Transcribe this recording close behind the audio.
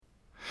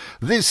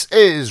This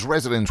is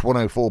Residence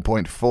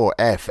 104.4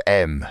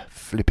 FM.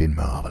 Flipping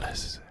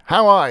marvellous.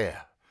 How are you?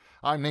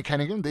 I'm Nick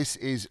Hennigan. This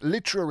is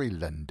Literary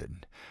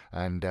London.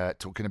 And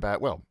talking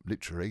about, well,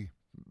 literally,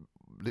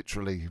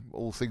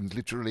 all things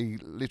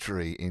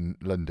literary in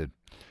London.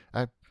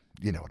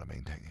 You know what I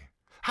mean, don't you?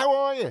 How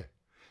are you?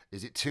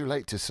 Is it too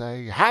late to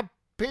say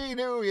Happy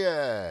New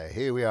Year?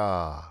 Here we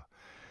are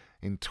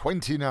in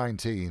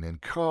 2019, and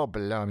God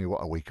blimey,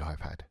 what a week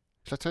I've had.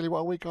 Shall I tell you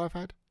what a week I've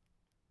had?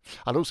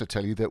 I'll also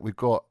tell you that we've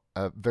got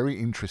a very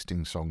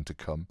interesting song to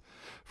come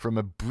from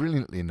a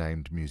brilliantly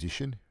named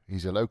musician.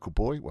 He's a local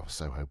boy, well,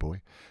 Soho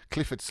boy,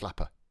 Clifford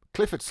Slapper.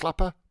 Clifford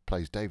Slapper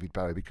plays David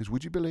Bowie because,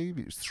 would you believe,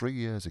 it was 3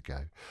 years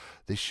ago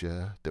this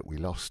year that we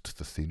lost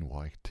the Thin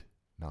White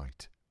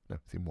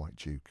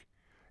Duke.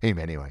 Him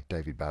anyway,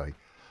 David Bowie.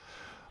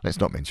 Let's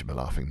not mention my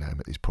laughing name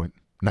at this point.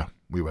 No,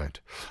 we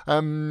won't.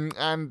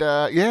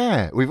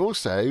 We've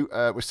also,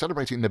 we're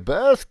celebrating the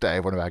birthday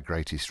of one of our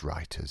greatest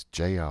writers,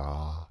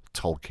 J.R.R.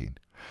 Tolkien.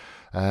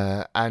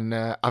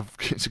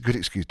 It's a good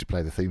excuse to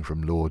play the theme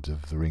from Lord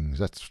of the Rings.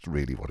 That's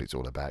really what it's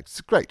all about. It's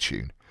a great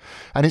tune.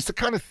 And it's the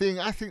kind of thing,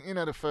 I think,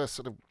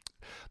 the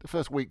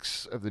first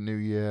weeks of the new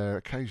year,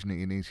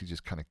 occasionally you need to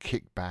just kind of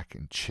kick back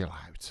and chill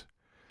out.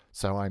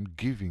 So I'm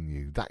giving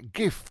you that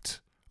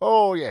gift.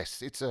 Oh,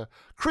 yes, it's a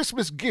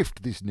Christmas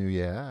gift this new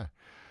year.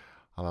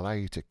 I'll allow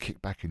you to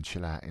kick back and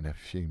chill out in a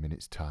few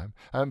minutes' time.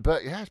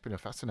 But yeah, it's been a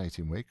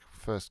fascinating week.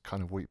 First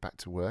kind of week back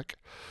to work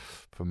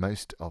for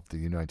most of the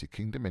United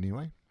Kingdom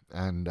anyway.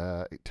 And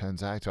it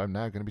turns out I'm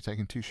now going to be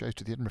taking 2 shows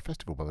to the Edinburgh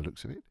Festival by the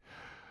looks of it.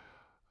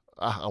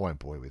 I won't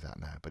bore you with that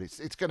now, but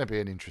it's going to be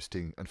an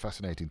interesting and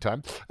fascinating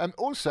time.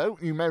 Also,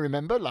 you may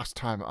remember last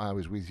time I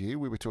was with you,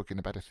 we were talking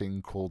about a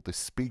thing called the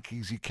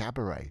Speakeasy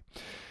Cabaret,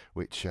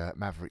 which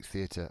Maverick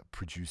Theatre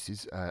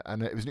produces.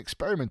 And it was an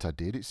experiment I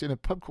did. It's in a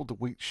pub called the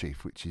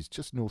Wheatsheaf, which is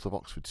just north of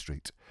Oxford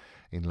Street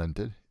in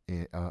London,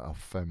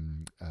 off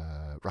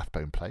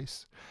Rathbone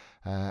Place.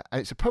 And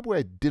it's a pub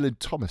where Dylan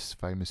Thomas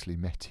famously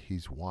met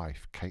his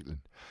wife,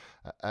 Caitlin.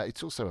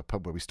 It's also a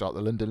pub where we start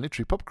the London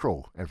Literary Pub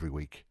Crawl every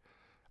week.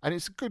 And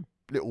it's a good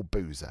little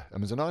boozer,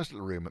 and there's a nice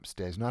little room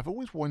upstairs, and I've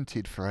always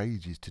wanted for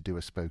ages to do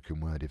a spoken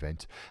word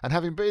event. And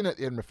having been at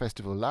the Edinburgh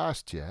Festival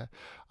last year,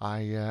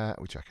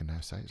 which I can now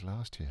say is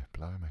last year,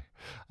 blimey,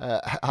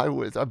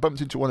 I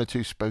bumped into 1 or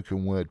 2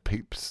 spoken word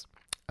peeps.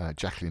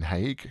 Jacqueline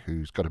Haig,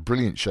 who's got a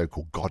brilliant show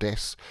called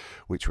Goddess,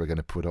 which we're going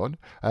to put on.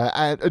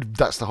 And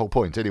that's the whole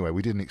point. Anyway,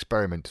 we did an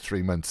experiment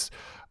 3 months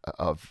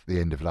of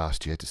the end of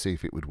last year to see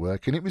if it would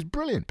work, and it was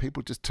brilliant.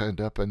 People just turned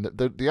up, and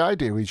the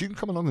idea is you can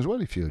come along as well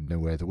if you know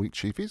where the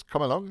Wheatsheaf is.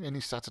 Come along any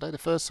Saturday, the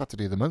first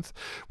Saturday of the month.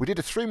 We did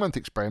a 3-month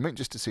experiment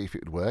just to see if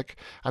it would work,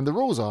 and the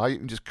rules are you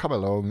can just come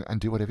along and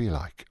do whatever you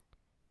like.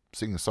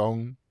 Sing a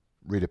song,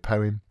 read a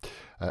poem.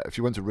 If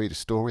you want to read a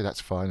story,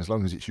 that's fine, as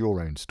long as it's your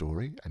own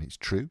story and it's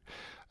true.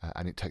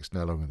 And it takes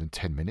no longer than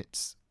 10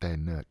 minutes,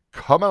 then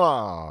come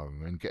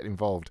along and get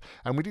involved.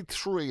 And we did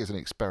 3 as an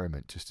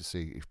experiment just to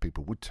see if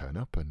people would turn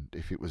up and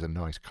if it was a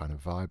nice kind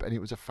of vibe. And it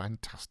was a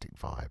fantastic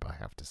vibe, I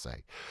have to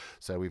say.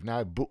 So we've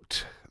now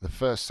booked the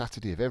first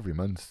Saturday of every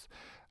month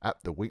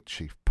at the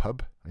Wheatsheaf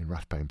pub in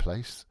Rathbone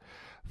Place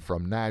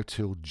from now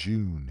till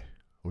June.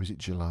 Or is it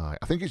July?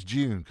 I think it's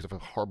June, because I have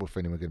a horrible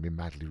feeling we're going to be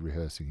madly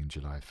rehearsing in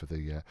July for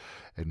the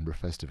Edinburgh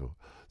Festival.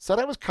 So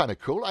that was kind of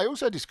cool. I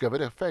also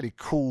discovered a fairly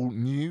cool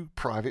new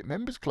private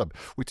members club,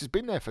 which has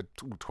been there for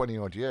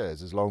 20-odd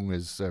years, as long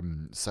as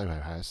Soho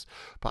House.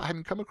 But I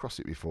hadn't come across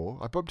it before.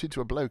 I bumped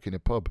into a bloke in a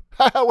pub.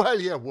 Well,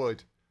 you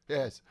would.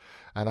 Yes,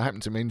 and I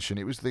happened to mention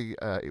it was the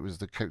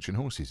Coach and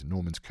Horses,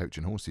 Norman's Coach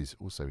and Horses,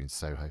 also in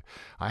Soho.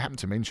 I happened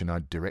to mention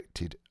I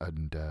directed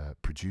and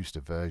produced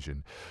a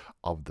version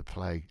of the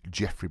play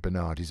Geoffrey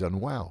Bernard is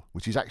Unwell,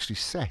 which is actually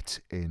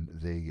set in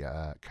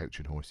the Coach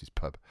and Horses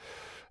pub.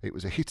 It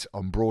was a hit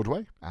on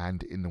Broadway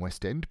and in the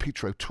West End.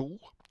 Peter O'Toole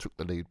took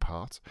the lead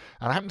part,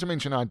 and I happened to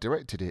mention I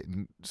directed it,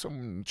 and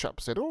some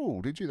chap said,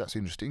 "Oh, did you? That's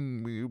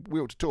interesting. We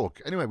ought to talk."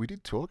 Anyway, we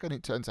did talk, and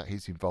it turns out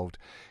he's involved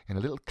in a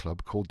little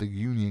club called the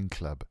Union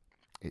Club.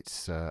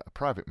 It's a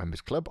private members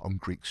club on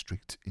Greek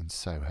Street in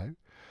Soho,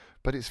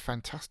 but it's a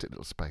fantastic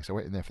little space. I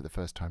went in there for the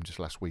first time just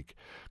last week.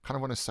 Kind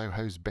of one of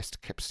Soho's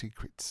best kept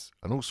secrets,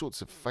 and all sorts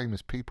of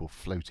famous people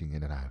floating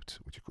in and out,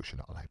 which of course you're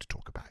not allowed to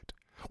talk about.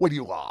 Well,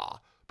 you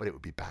are, but it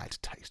would be bad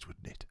taste,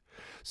 wouldn't it?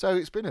 So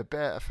it's been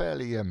a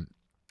fairly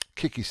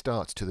kicky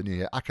start to the new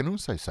year. I can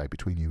also say,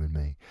 between you and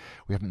me,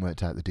 we haven't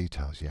worked out the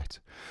details yet.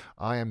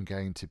 I am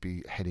going to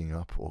be heading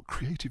up, or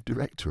creative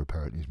director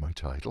apparently is my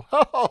title.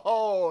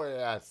 Oh,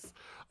 yes.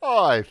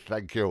 Oh,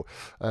 thank you.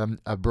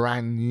 A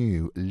brand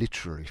new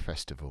literary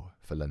festival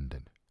for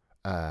London.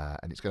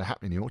 And it's going to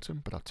happen in the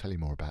autumn, but I'll tell you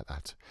more about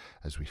that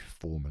as we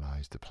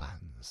formalise the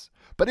plans.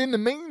 But in the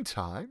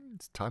meantime,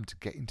 it's time to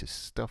get into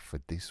stuff for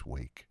this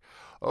week.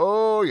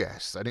 Oh,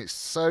 yes, and it's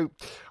so...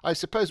 I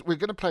suppose we're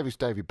going to play this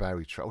David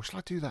Bowie track. Or shall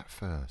I do that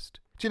first?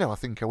 Do you know, I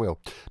think I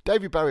will.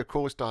 David Bowie, of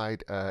course,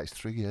 died, it's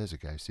 3 years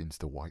ago since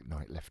the White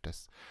Knight left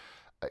us.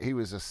 He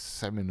was a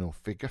seminal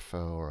figure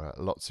for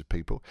lots of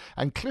people.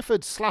 And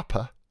Clifford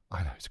Slapper,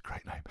 I know, it's a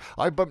great name.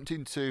 I bumped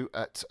into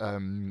at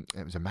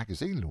it was a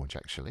magazine launch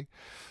actually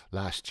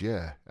last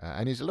year,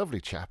 and he's a lovely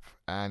chap,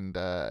 and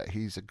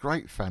he's a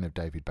great fan of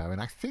David Bowie.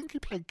 And I think he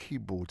played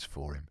keyboards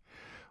for him.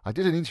 I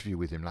did an interview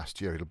with him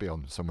last year. It'll be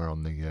on somewhere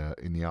on the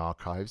in the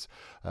archives.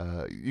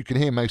 You can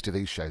hear most of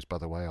these shows, by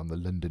the way, on the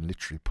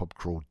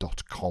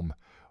LondonLiteraryPubCrawl.com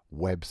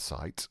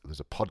website.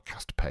 There's a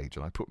podcast page,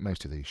 and I put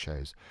most of these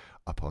shows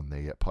up on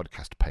the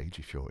podcast page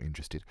if you're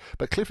interested.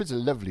 But Clifford's a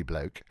lovely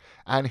bloke,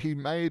 and he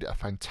made a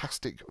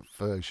fantastic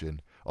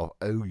version of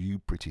Oh You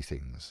Pretty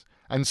Things.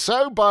 And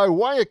so, by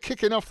way of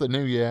kicking off the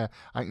new year,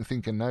 I can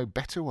think of no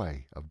better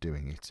way of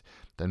doing it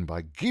than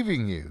by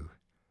giving you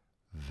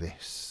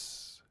this.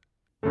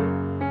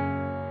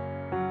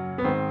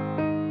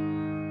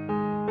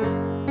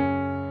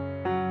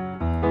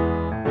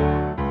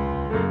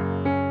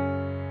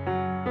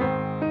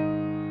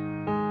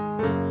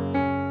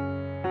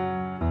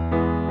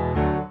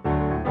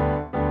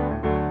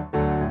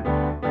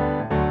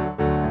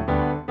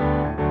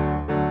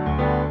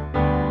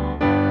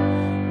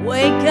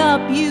 Wake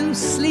up, you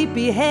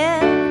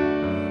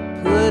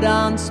sleepyhead. Put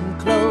on some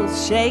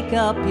clothes, shake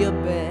up your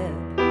bed.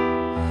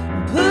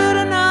 Put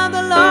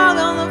another log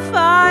on the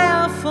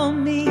fire for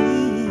me.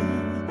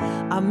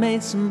 I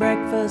made some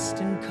breakfast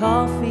and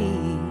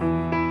coffee.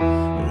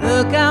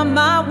 Look out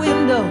my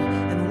window,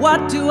 and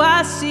what do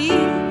I see?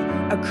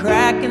 A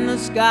crack in the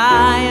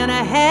sky and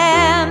a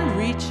hand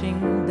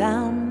reaching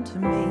down to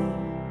me.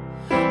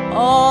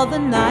 All the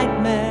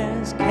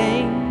nightmares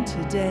came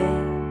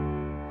today,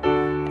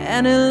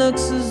 and it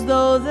looks as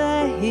though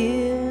they're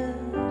here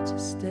to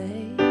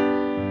stay.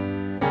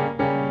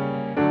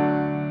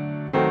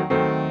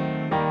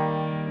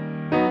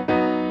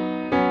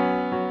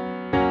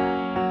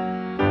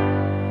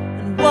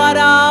 And what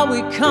are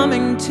we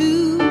coming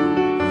to?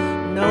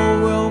 No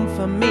room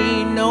for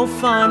me, no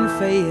fun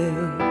for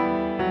you.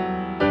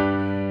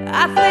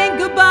 I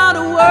think about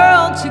a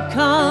world to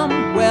come,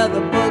 where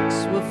the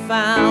books were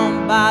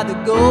found by the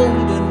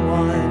golden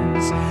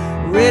ones,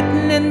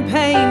 written in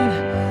pain,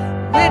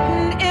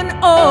 written in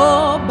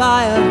awe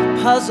by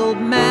a puzzled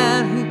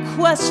man who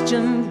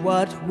questioned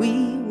what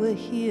we were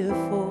here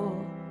for.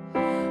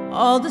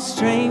 All the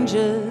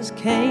strangers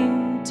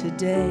came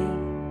today,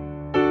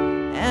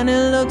 and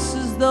it looks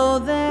as though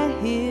they're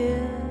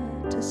here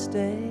to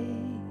stay.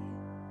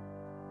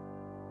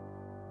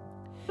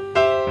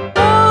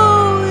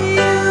 Oh,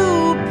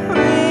 you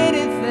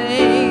pretty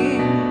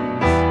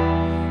things,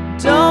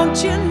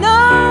 don't you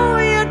know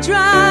you're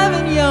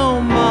driving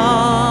your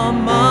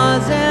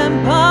mamas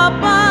and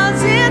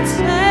papas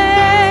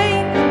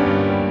insane?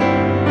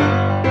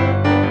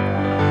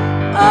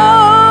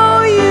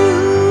 Oh,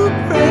 you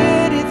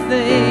pretty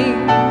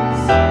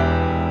things,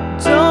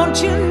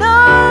 don't you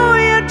know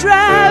you're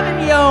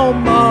driving your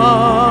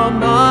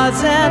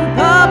mamas and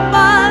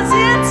papas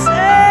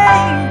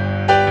insane?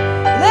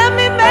 Let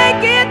me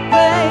make it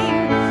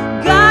plain,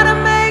 gotta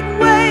make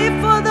way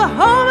for the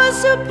Homo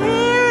superior.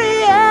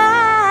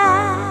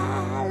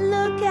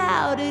 Look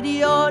out at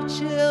your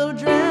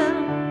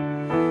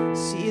children,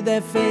 see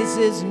their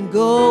faces in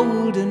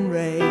golden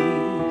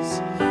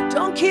rays.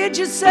 Don't kid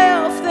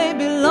yourself, they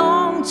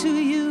belong to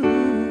you.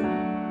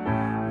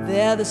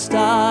 They're the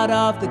start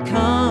of the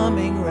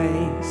coming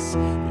race.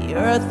 The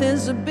earth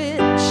is a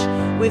bitch,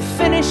 we've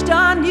finished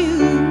our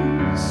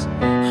news.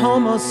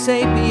 Homo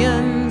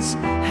sapiens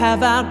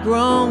have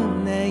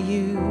outgrown their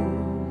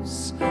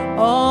use.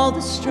 All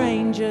the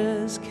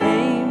strangers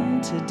came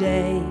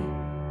today,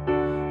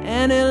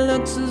 and it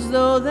looks as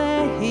though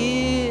they're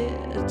here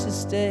to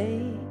stay.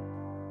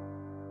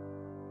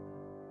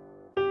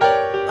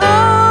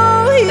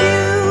 Oh,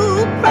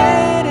 you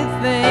pretty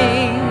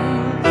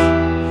things,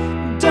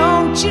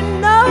 don't you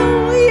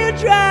know you're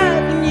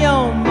driving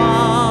your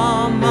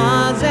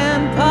mamas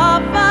and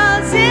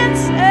papas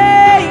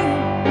insane?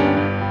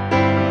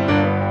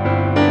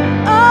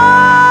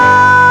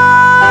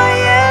 Oh,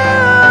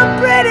 you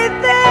pretty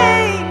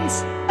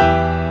things,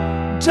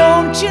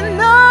 don't you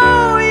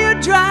know you're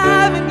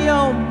driving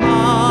your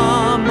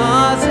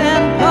mamas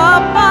and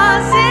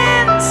papas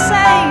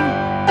insane?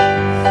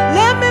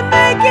 Let me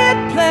make it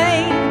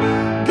plain,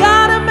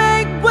 gotta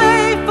make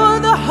way for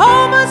the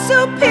Homo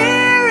superior.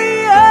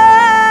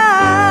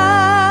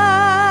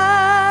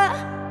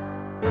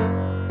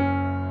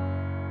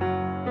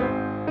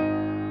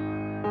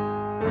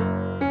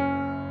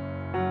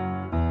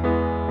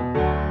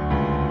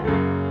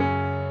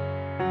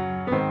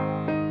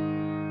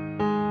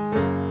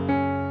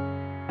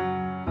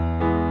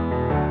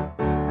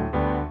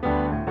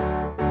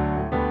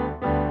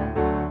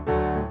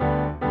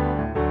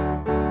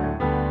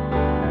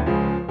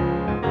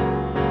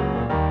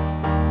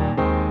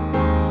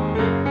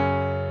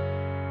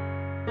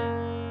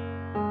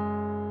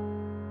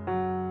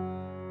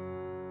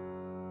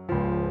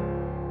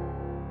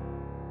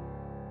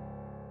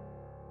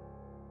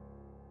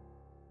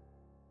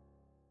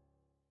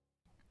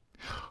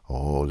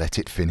 Oh, let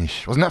it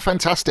finish. Wasn't that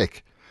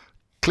fantastic?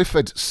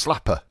 Clifford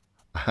Slapper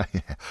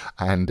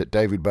And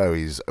David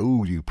Bowie's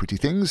 "Oh, You Pretty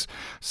Things,"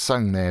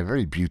 sung there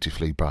very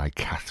beautifully by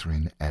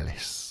Catherine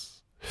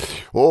Ellis.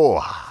 Oh,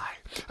 hi.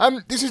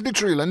 This is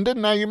Literary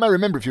London. Now, you may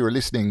remember, if you were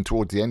listening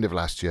towards the end of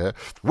last year,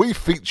 we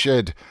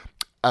featured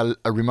a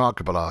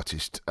remarkable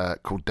artist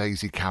called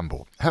Daisy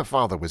Campbell. Her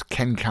father was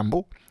Ken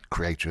Campbell,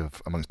 creator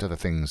of, amongst other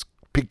things,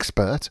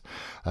 Pigspurt,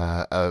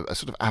 a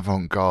sort of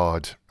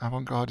avant-garde,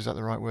 is that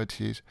the right word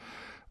to use?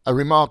 A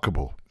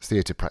remarkable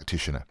theatre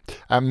practitioner.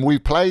 We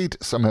played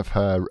some of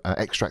her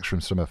extracts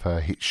from some of her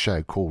hit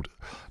show called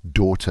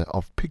Daughter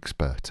of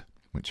Pigspurt,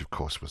 which of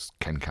course was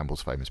Ken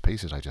Campbell's famous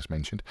piece, as I just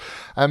mentioned.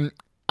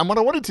 And what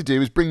I wanted to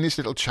do is bring this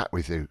little chat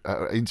with you,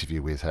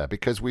 interview with her,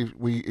 because we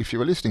if you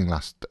were listening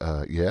last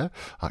year,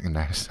 I can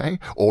now say,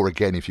 or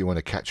again, if you want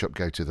to catch up,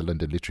 go to the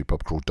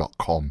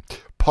londonliterarypubcrawl.com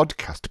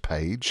podcast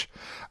page.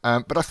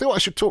 But I thought I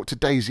should talk to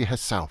Daisy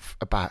herself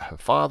about her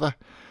father,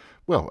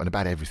 well, and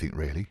about everything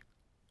really.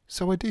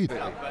 So I did.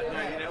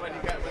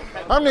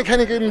 I'm Nick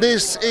Hennigan.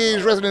 This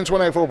is Resonance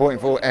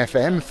 104.4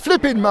 FM.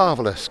 Flipping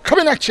marvellous.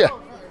 Coming at you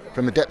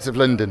from the depths of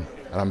London.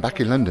 And I'm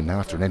back in London now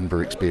after an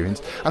Edinburgh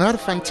experience. And I had a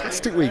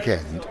fantastic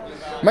weekend,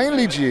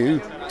 mainly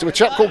due to a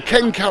chap called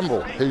Ken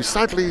Campbell, who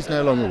sadly is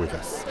no longer with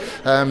us.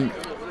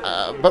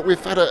 But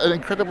we've had an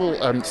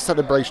incredible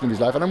celebration of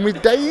his life. And I'm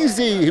with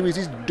Daisy, who is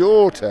his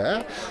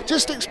daughter.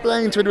 Just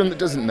explain to anyone that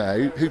doesn't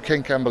know who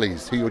Ken Campbell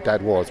is, who your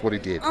dad was, what he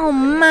did. Oh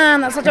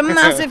man, that's such a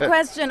massive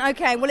question.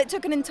 Okay, well, it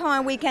took an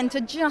entire weekend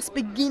to just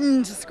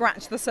begin to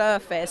scratch the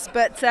surface.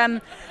 But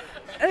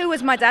who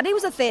was my dad? He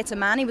was a theatre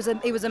man. He was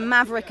a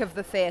maverick of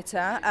the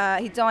theatre.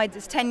 He died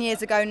 10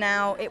 years ago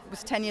now. It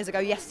was 10 years ago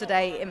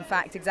yesterday, in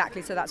fact,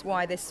 exactly. So that's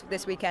why this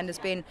weekend has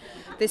been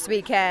this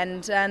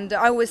weekend. And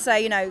I always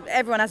say,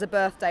 everyone has a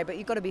birthday, but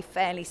you've got to be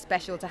fairly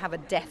special to have a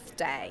death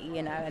day,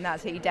 And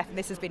that's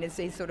this has been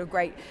his sort of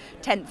great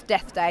 10th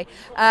death day.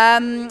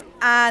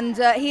 And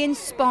he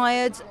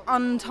inspired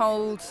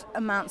untold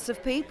amounts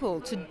of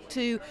people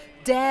to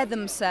dare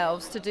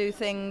themselves to do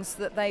things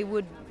that they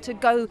would, to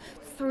go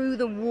through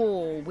the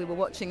wall. We were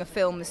watching a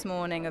film this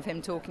morning of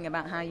him talking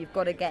about how you've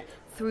got to get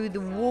through the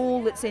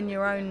wall that's in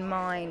your own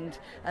mind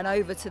and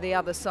over to the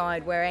other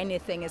side where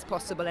anything is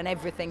possible and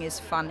everything is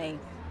funny.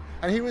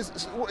 And his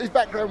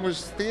background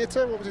was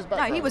theatre. What was his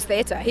background? No, he was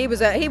theatre. He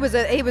was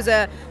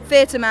a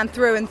theatre man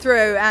through and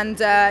through. And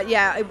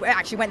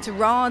actually went to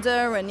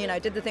RADA and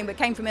did the thing, but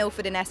came from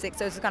Ilford in Essex.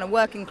 So he was a kind of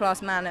working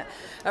class man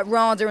at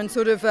RADA, and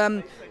sort of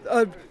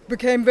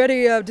became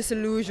very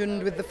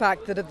disillusioned with the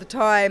fact that at the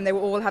time they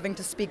were all having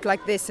to speak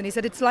like this. And he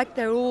said it's like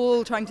they're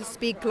all trying to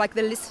speak like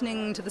they're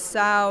listening to the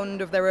sound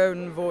of their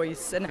own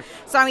voice. And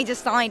so he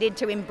decided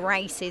to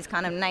embrace his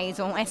kind of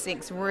nasal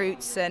Essex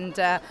roots and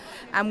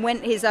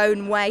went his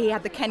own way. He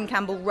had the Ken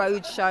Campbell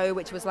Road Show,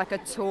 which was like a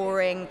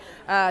touring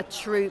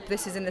troupe.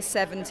 This is in the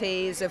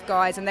 70s of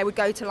guys, and they would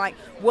go to like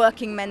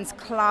working men's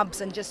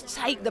clubs and just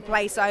take the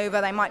place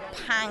over. They might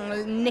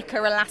pang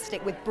knicker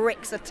elastic with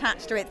bricks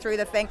attached to it through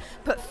the thing,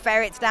 put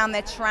ferrets down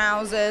their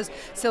trousers.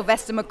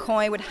 Sylvester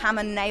McCoy would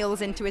hammer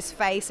nails into his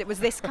face. It was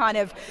this kind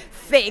of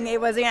thing. It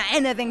was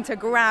anything to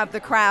grab the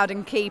crowd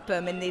and keep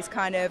them in these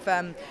kind of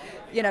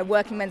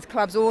working men's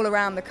clubs all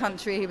around the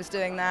country. He was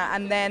doing that,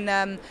 and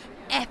then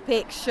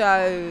epic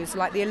shows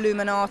like the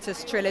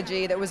Illuminatus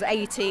trilogy that was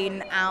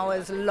 18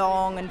 hours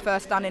long and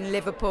first done in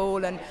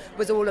Liverpool and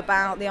was all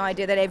about the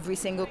idea that every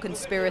single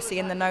conspiracy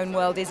in the known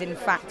world is in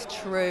fact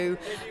true,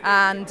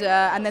 and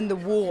then the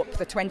Warp,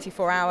 the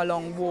 24-hour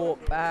long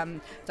Warp,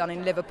 done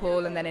in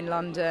Liverpool and then in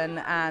London,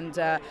 and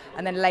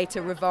then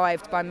later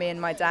revived by me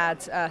and my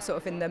dad sort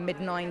of in the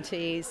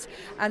mid-90s.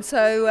 And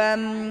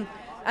so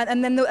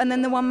And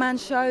then the one-man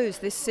shows,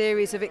 this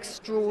series of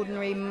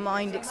extraordinary,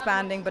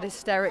 mind-expanding but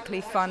hysterically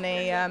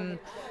funny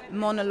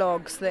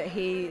monologues that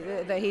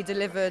he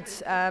delivered.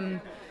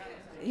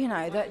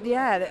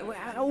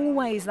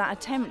 Always that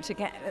attempt to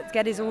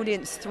get his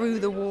audience through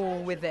the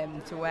wall with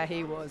him to where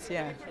he was.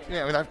 Yeah.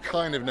 Yeah, I mean, I've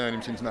kind of known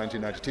him since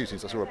 1992,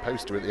 since I saw a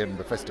poster at the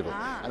Edinburgh Festival,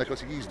 and of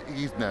course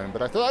he's known.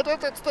 But I thought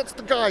that's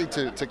the guy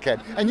to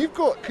Ken. And you've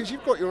got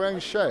your own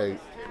show,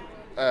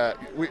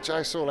 which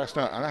I saw last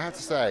night, and I have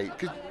to say,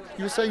 because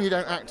you were saying you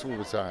don't act all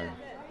the time.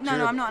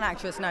 No, I'm not an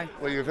actress, no.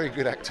 Well, you're a very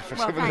good actor for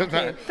someone like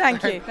that.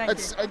 Thank you.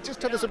 Just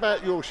tell us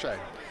about your show.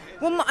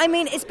 Well, I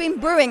mean, it's been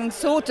brewing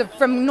sort of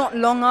from not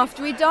long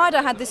after he died.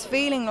 I had this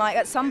feeling like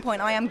at some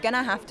point I am going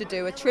to have to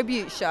do a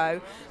tribute show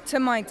to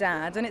my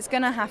dad, and it's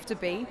going to have to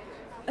be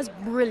as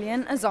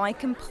brilliant as I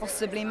can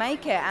possibly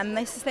make it. And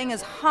this thing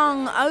has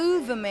hung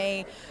over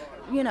me,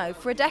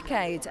 for a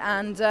decade.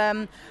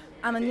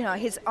 And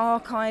his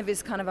archive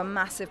is kind of a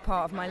massive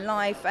part of my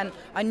life, and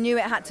I knew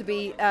it had to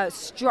be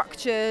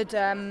structured.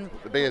 The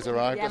beer's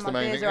arrived, yeah, that's the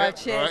main thing. Beer's arrived.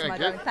 Cheers, right, my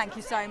darling. Thank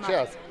you so much.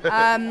 Cheers.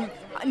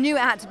 I knew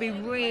it had to be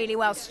really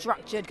well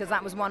structured because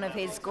that was one of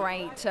his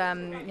great,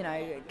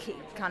 key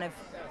kind of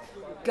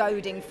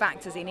goading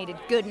factors. He needed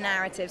good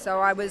narrative. So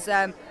I was,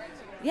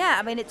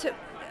 it took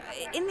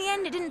in the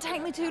end, it didn't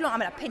take me too long. I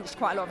mean, I pinched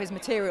quite a lot of his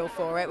material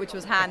for it, which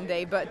was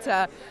handy, but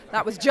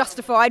that was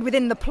justified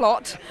within the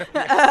plot.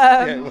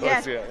 It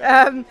was,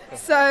 yeah.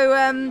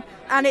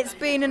 And it's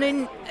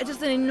been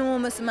just an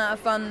enormous amount of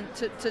fun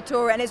to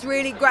tour it, and it's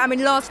really great. I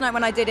mean, last night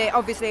when I did it,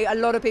 obviously a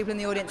lot of people in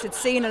the audience had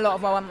seen a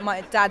lot of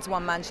my dad's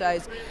one-man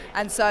shows,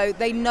 and so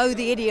they know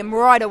the idiom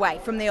right away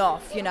from the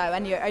off, you know,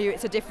 and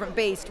it's a different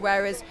beast,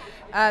 whereas,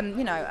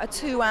 you know, a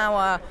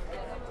 2-hour,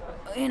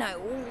 you know,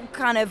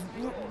 kind of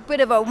bit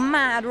of a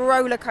mad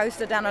roller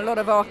coaster down a lot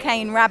of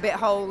arcane rabbit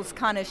holes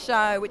kind of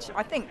show, which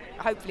I think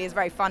hopefully is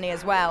very funny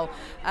as well,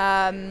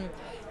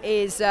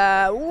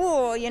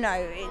 you know,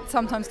 it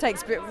sometimes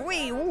takes a bit,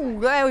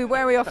 where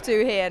are we off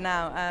to here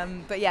now?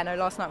 But yeah, no,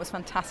 last night was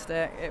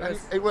fantastic.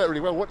 It worked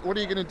really well. What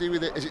are you going to do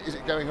with it? Is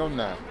it going on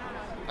now?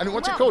 And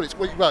what's it called?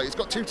 It's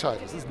got 2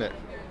 titles, isn't it?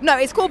 No,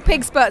 it's called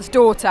Pigspurt's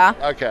Daughter.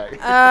 Okay.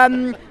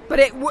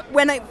 But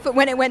when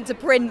it went to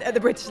print at the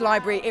British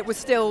Library, it was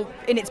still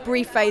in its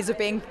brief phase of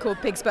being called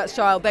Pigspurt's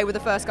Child. They were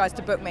the first guys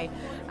to book me,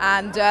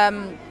 and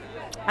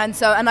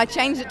I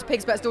changed it to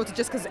Pigspurt's Daughter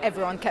just because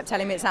everyone kept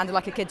telling me it sounded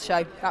like a kids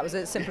show. That was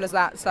as simple as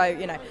that. So,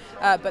 you know,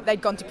 but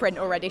they'd gone to print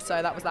already,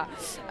 so that was that.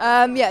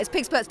 It's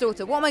Pigspurt's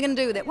Daughter. What am I going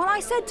to do with it? Well,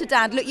 I said to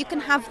Dad, look, you can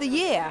have the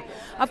year.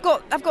 I've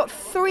got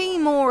 3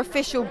 more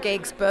official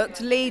gigs booked: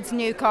 Leeds,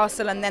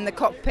 Newcastle, and then the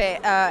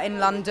Cockpit in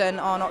London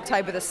on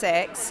October the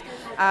 6th.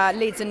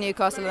 Leeds and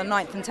Newcastle on the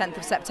 9th and 10th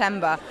of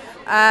September.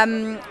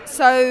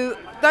 So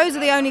those are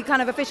the only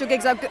kind of official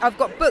gigs I've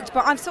got booked.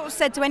 But I've sort of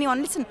said to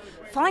anyone, listen,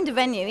 find a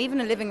venue, even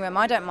a living room,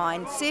 I don't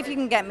mind. See if you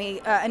can get me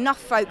enough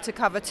folk to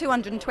cover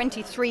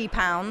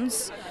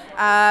 £223,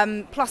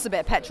 plus a bit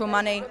of petrol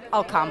money.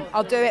 I'll come.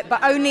 I'll do it,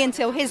 but only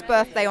until his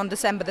birthday on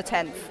December the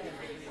 10th.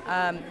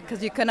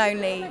 Because you can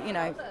only, you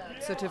know,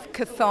 sort of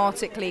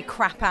cathartically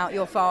crap out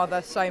your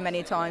father so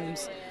many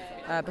times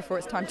before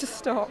it's time to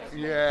stop.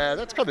 Yeah,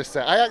 that's kind of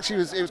sad.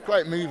 It was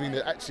quite moving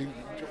that actually,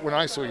 when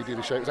I saw you do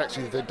the show, it was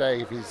actually the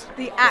day of his...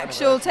 The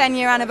actual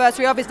 10-year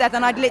anniversary of his death,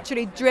 and I'd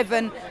literally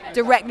driven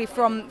directly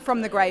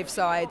from the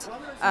graveside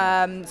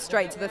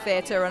straight to the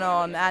theatre and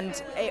on,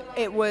 and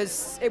it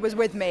was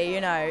with me, you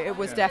know, it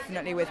was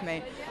definitely with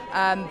me.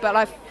 But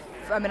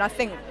I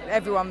think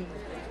everyone...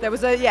 There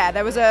was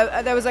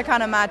a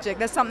kind of magic.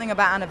 There's something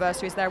about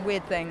anniversaries. They're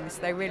weird things.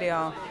 They really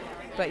are.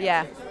 But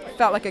yeah,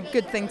 felt like a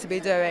good thing to be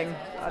doing.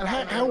 And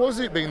how was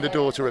it being the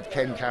daughter of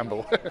Ken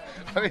Campbell?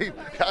 I mean,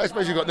 I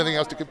suppose you've got nothing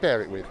else to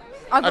compare it with.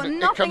 I've got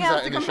nothing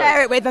else to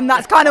compare it with, and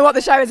that's kind of what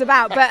the show is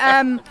about. But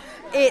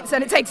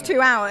it takes 2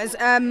 hours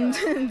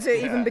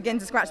to even begin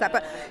to scratch that.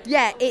 But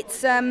yeah,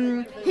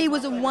 he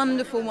was a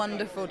wonderful,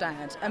 wonderful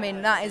dad. I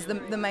mean, that is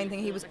the main thing.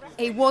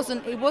 He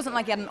wasn't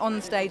like he had an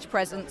on-stage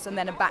presence and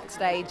then a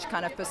backstage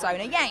kind of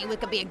persona. Yeah, he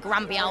could be a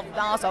grumpy old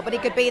arsehole, but he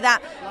could be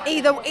that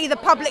either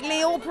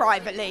publicly or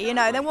privately. You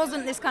know, there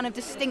wasn't this kind of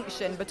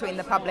distinction between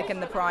the public and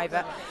the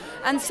private.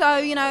 And so,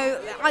 you know,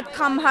 I'd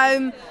come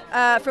home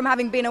from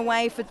having been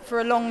away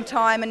for a long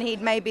time, and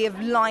he'd maybe have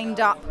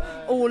lined up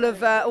all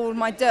of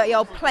my dirty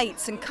old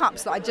plates and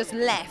cups that I just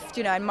left,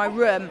 you know, in my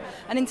room.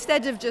 And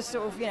instead of just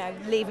sort of, you know,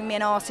 leaving me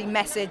an arsey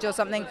message or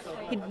something,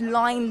 he'd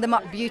lined them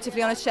up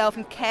beautifully on a shelf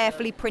and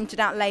carefully printed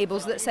out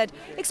labels that said,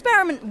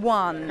 Experiment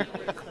 1,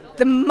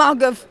 the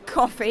mug of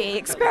coffee.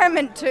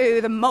 Experiment 2,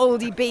 the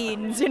mouldy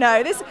beans. You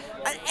know, this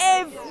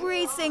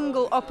every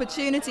single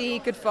opportunity he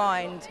could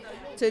find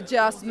to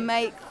just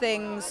make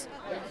things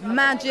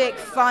magic,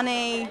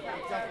 funny,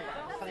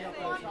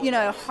 you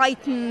know,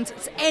 heightened,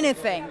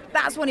 anything.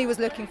 That's what he was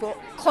looking for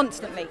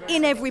constantly,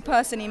 in every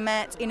person he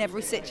met, in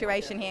every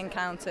situation he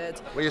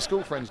encountered. Were your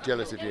school friends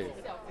jealous of you?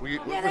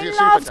 They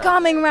loved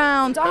coming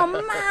round. Oh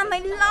man,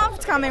 they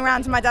loved coming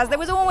round to my dad's. There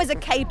was always a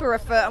caper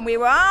afoot, and we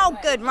were, oh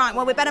good, right,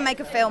 well we better make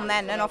a film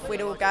then, and off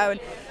we'd all go. And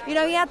you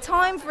know, he had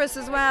time for us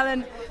as well,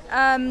 and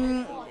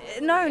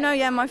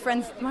my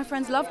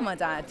friends loved my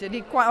dad.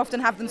 He'd quite often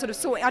have them sort of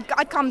sorting.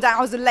 I'd come down.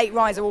 I was a late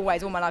riser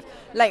always, all my life.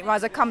 Late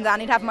riser, I'd come down.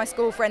 He'd have my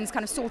school friends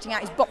kind of sorting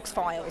out his box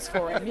files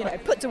for him. You know,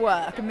 put to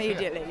work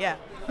immediately. Yeah.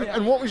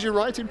 And what was your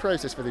writing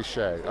process for this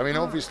show? I mean,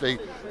 obviously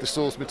the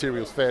source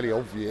material's fairly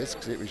obvious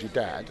because it was your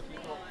dad.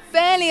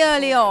 Fairly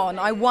early on,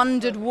 I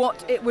wondered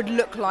what it would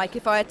look like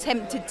if I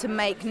attempted to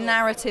make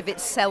narrative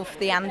itself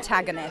the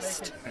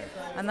antagonist.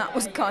 And that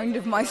was kind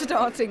of my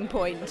starting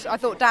point. I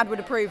thought Dad would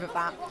approve of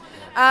that.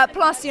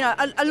 Plus, you know,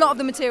 a lot of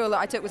the material that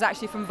I took was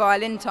actually from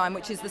Violin Time,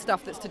 which is the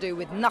stuff that's to do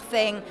with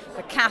nothing,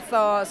 the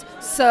Cathars,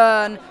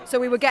 CERN. So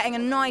we were getting a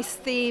nice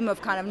theme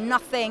of kind of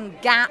nothing,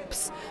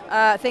 gaps,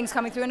 things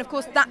coming through. And of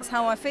course, that's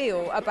how I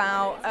feel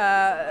about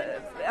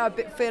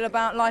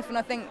life. And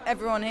I think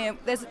everyone here,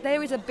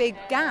 there is a big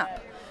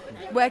gap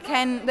where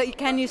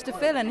Ken used to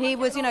fill, and he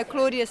was, you know,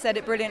 Claudia said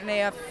it brilliantly,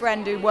 a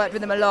friend who worked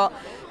with him a lot,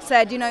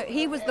 said, you know,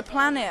 he was the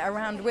planet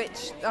around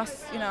which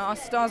our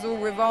stars all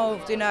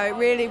revolved, you know, it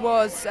really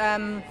was,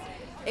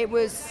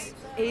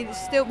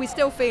 we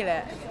still feel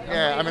it.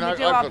 Yeah, we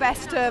do our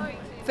best to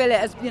fulfil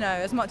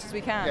it as much as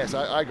we can. Yes,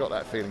 I got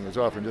that feeling as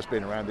well from just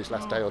being around this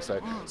last day or so.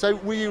 So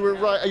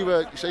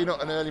so you're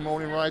not an early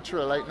morning writer,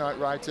 a late night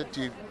writer?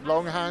 Do you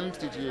longhand?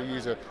 Did you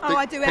use a?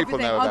 I do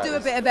everything. I'll do a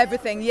bit of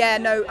everything. Yeah,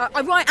 no,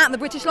 I write at the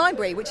British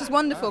Library, which is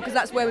wonderful because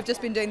that's where we've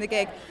just been doing the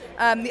gig.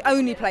 The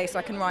only place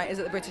I can write is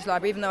at the British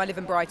Library, even though I live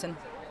in Brighton.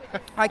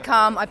 I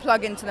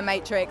plug into the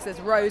Matrix, there's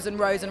rows and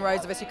rows and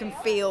rows of us. You can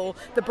feel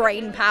the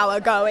brain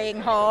power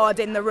going hard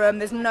in the room.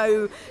 There's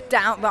no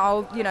doubt that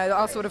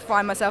I'll sort of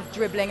find myself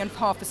dribbling and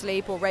half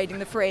asleep or raiding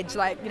the fridge,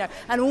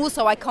 and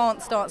also I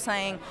can't start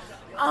saying,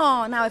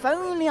 oh, now if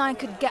only I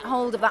could get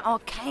hold of that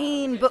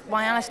arcane book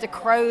by Aleister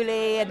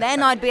Crowley, and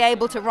then I'd be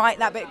able to write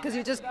that bit, because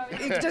you just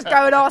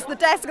go and ask the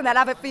desk and they'll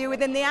have it for you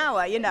within the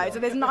hour, so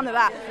there's none of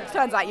that. It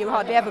turns out you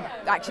hardly ever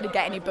actually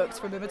get any books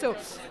from them at all.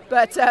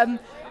 But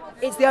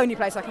it's the only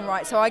place I can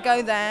write. So I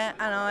go there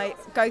and I've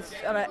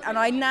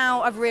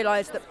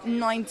realised that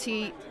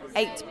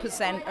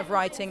 98% of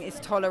writing is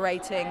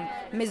tolerating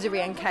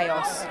misery and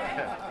chaos.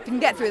 If you can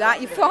get through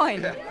that, you're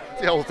fine. Yeah.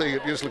 The whole thing, you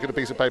just look at a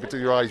piece of paper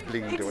till your eyes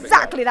bleed.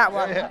 Exactly that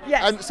one. Yeah.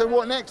 Yes. And so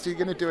what next? Are you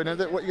going to do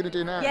another? What are you going to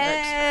do now?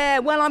 Yeah.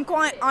 Next? Well,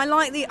 I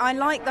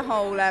like the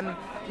whole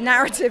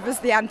narrative as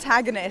the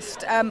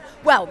antagonist.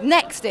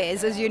 Next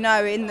is, as you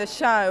know, in the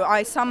show,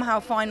 I somehow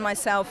find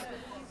myself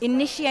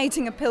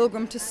initiating a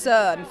pilgrim to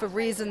CERN for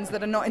reasons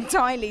that are not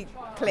entirely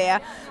clear,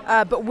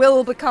 but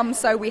will become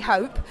so, we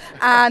hope.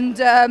 And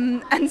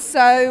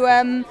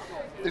so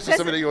this is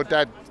something that your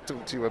dad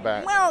talked to you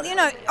about. Well,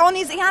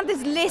 he had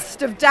this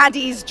list of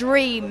daddy's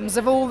dreams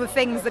of all the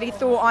things that he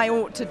thought I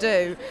ought to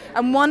do,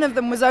 and one of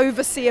them was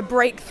oversee a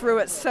breakthrough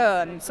at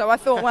CERN. So I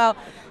thought, well,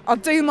 I'll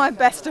do my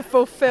best to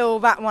fulfill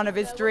that one of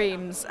his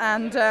dreams.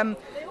 And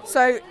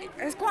so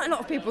there's quite a lot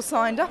of people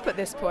signed up at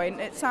this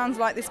point. It sounds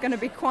like there's going to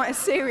be quite a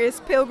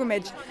serious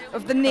pilgrimage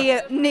of the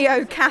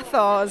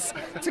neo-Cathars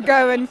to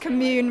go and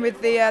commune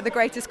with the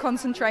greatest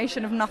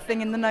concentration of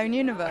nothing in the known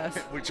universe.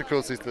 Which, of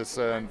course, is the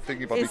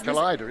Thingy Bobby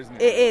Collider, isn't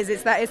it? It is.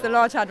 It's the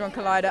Large Hadron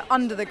Collider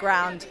under the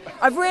ground.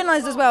 I've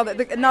realised as well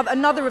that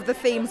another of the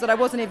themes that I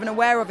wasn't even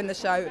aware of in the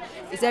show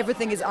is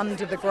everything is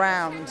under the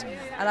ground.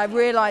 And I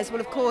realised,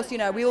 well, of course,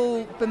 we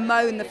all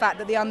bemoan the fact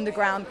that the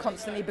underground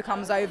constantly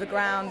becomes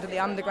overground and the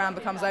underground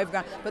becomes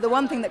overground, but the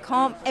one thing that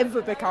can't ever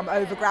become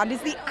overground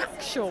is the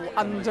actual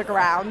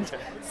underground.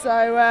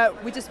 So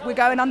we're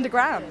going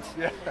underground.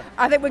 Yeah.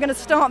 I think we're going to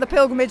start the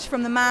pilgrimage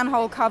from the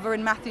manhole cover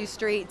in Matthew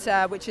Street,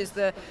 which is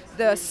the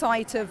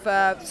site of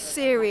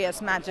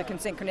serious magic and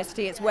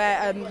synchronicity. It's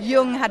where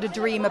Jung had a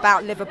dream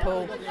about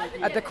Liverpool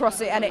at the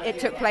crossing, and it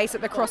took place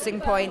at the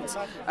crossing point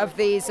of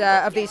these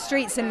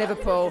streets in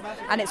Liverpool,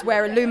 and it's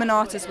where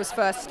Illuminatus was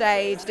first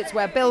staged. It's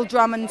where Bill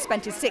Drummond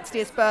spent his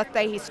 60th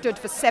birthday. He stood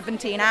for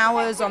 17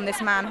 hours on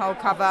this manhole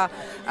cover.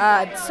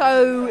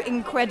 So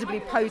incredibly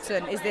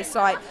potent is this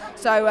site.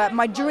 So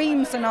my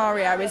dream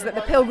scenario is that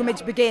the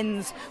pilgrimage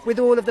begins with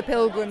all of the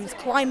pilgrims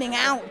climbing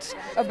out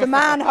of the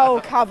manhole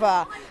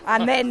cover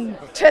and then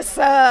to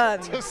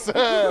CERN. To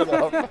CERN,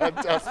 oh,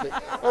 fantastic.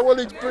 Oh, well,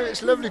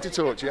 it's lovely to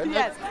talk to you. And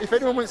yes. If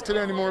anyone wants to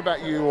know any more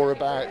about you or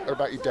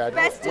about your dad,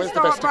 where's the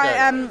best to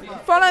go?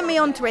 Follow me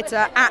on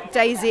Twitter at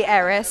Daisy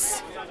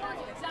Erris.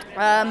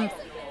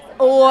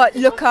 Or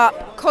look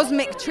up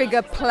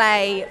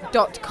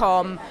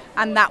cosmictriggerplay.com,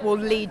 and that will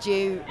lead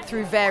you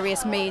through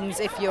various means.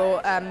 If you're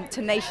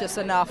tenacious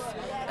enough,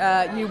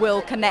 you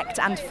will connect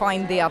and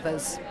find the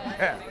others.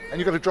 Yeah. And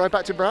you've got to drive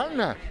back to Brown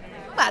now.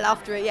 Well,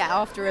 after a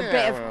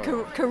bit of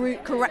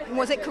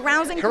was it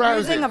carousing?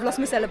 Carousing? I've lost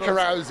my syllables.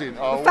 Carousing.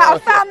 Oh, I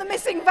found the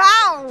missing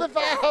vowel. The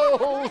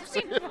vowels.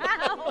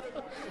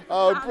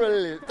 Oh,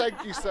 brilliant.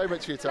 Thank you so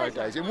much for your time,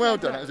 Daisy. And well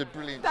done. It was a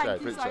brilliant show.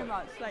 Thank you so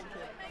much. Thank you.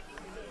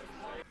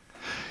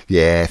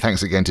 Yeah,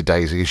 thanks again to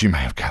Daisy. As you may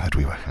have gathered,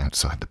 we were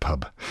outside the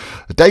pub.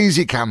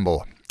 Daisy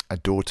Campbell, a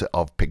daughter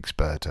of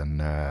Pigspurt, and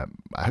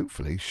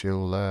hopefully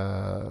she'll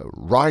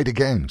ride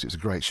again. It was a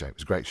great show.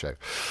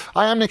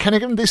 I am Nick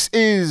Hennigan. This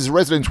is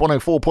Residence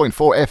 104.4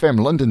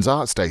 FM, London's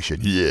art station.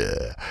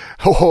 Yeah.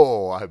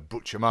 I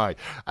butcher my.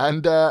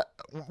 And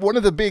one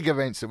of the big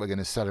events that we're going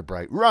to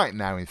celebrate right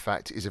now, in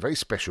fact, is a very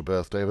special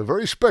birthday of a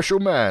very special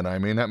man. I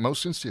mean that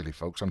most sincerely,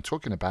 folks. I'm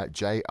talking about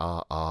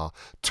J.R.R.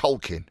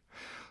 Tolkien.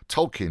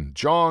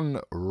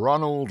 John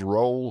Ronald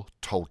Reuel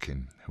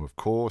Tolkien, who of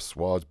course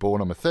was born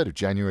on the 3rd of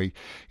January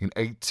in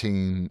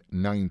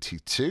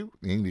 1892,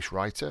 the English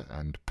writer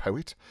and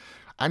poet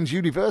and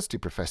university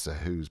professor,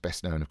 who's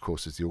best known of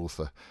course as the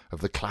author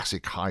of the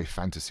classic high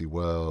fantasy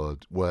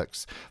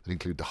works that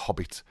include The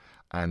Hobbit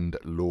and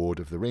Lord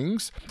of the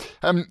Rings.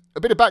 A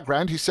bit of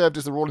background: he served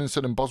as the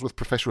Rawlinson and Bosworth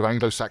Professor of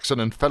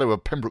Anglo-Saxon and Fellow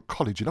of Pembroke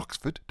College in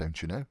Oxford,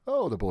 don't you know?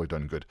 Oh, the boy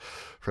done good.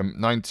 From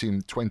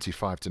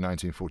 1925 to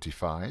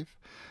 1945.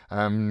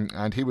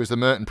 And he was the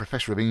Merton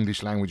Professor of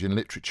English Language and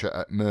Literature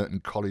at Merton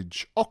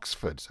College,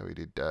 Oxford. So he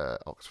did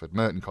Oxford,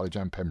 Merton College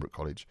and Pembroke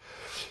College.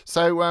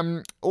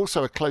 So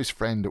also a close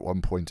friend at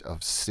one point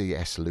of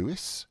C.S.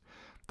 Lewis.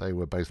 They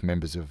were both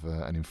members of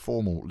an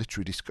informal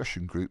literary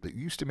discussion group that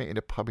used to meet in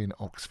a pub in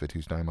Oxford,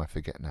 whose name I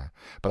forget now.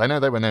 But I know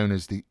they were known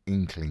as the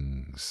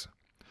Inklings.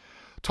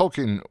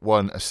 Tolkien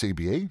won a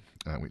CBE,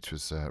 which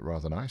was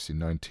rather nice, in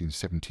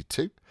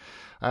 1972.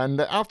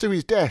 And after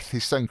his death,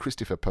 his son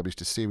Christopher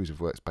published a series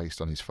of works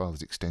based on his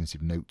father's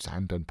extensive notes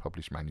and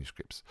unpublished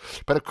manuscripts.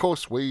 But of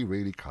course, we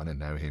really kind of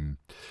know him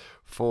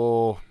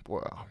for,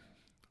 well,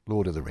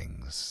 Lord of the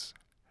Rings.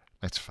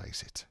 Let's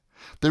face it.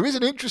 There is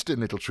an interesting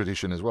little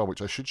tradition as well,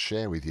 which I should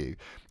share with you.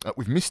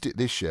 We've missed it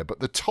this year, but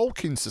the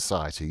Tolkien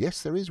Society,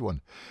 yes, there is one.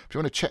 If you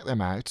want to check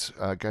them out,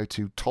 go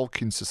to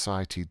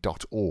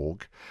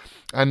tolkiensociety.org.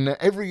 And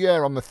every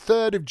year on the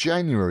 3rd of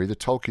January, the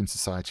Tolkien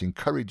Society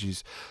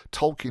encourages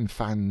Tolkien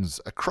fans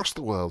across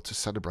the world to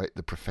celebrate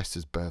the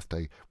professor's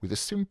birthday with a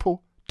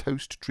simple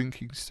toast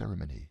drinking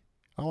ceremony.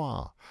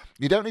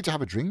 You don't need to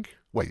have a drink.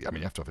 Well, you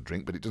have to have a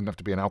drink, but it doesn't have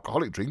to be an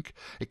alcoholic drink.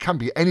 It can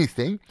be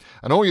anything.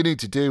 And all you need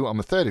to do on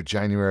the 3rd of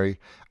January,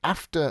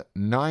 after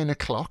 9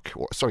 o'clock,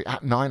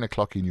 at 9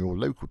 o'clock in your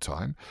local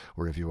time,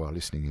 wherever you are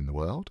listening in the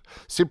world,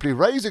 simply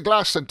raise a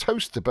glass and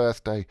toast the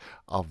birthday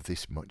of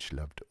this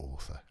much-loved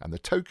author. And the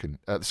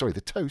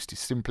toast is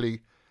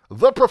simply,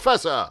 the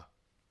Professor!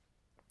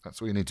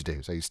 That's all you need to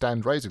do. So you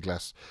stand, raise a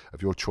glass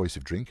of your choice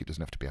of drink, it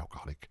doesn't have to be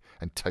alcoholic,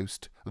 and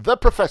toast the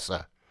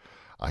Professor.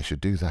 I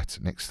should do that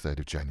next 3rd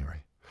of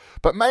January.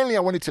 But mainly I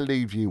wanted to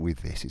leave you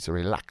with this. It's a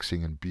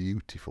relaxing and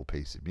beautiful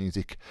piece of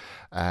music.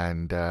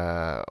 And,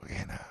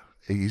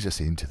 ease us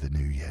into the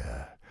new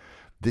year.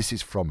 This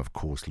is from, of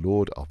course,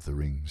 Lord of the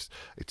Rings.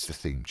 It's the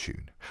theme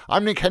tune.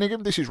 I'm Nick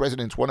Hennigan. This is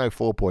Resonance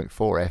 104.4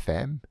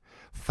 FM.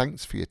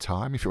 Thanks for your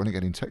time. If you want to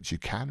get in touch, you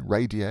can.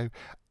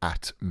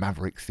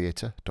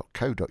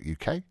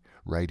 radio@mavericktheatre.co.uk.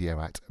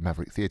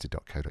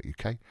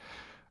 radio@mavericktheatre.co.uk.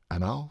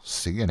 And I'll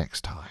see you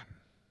next time.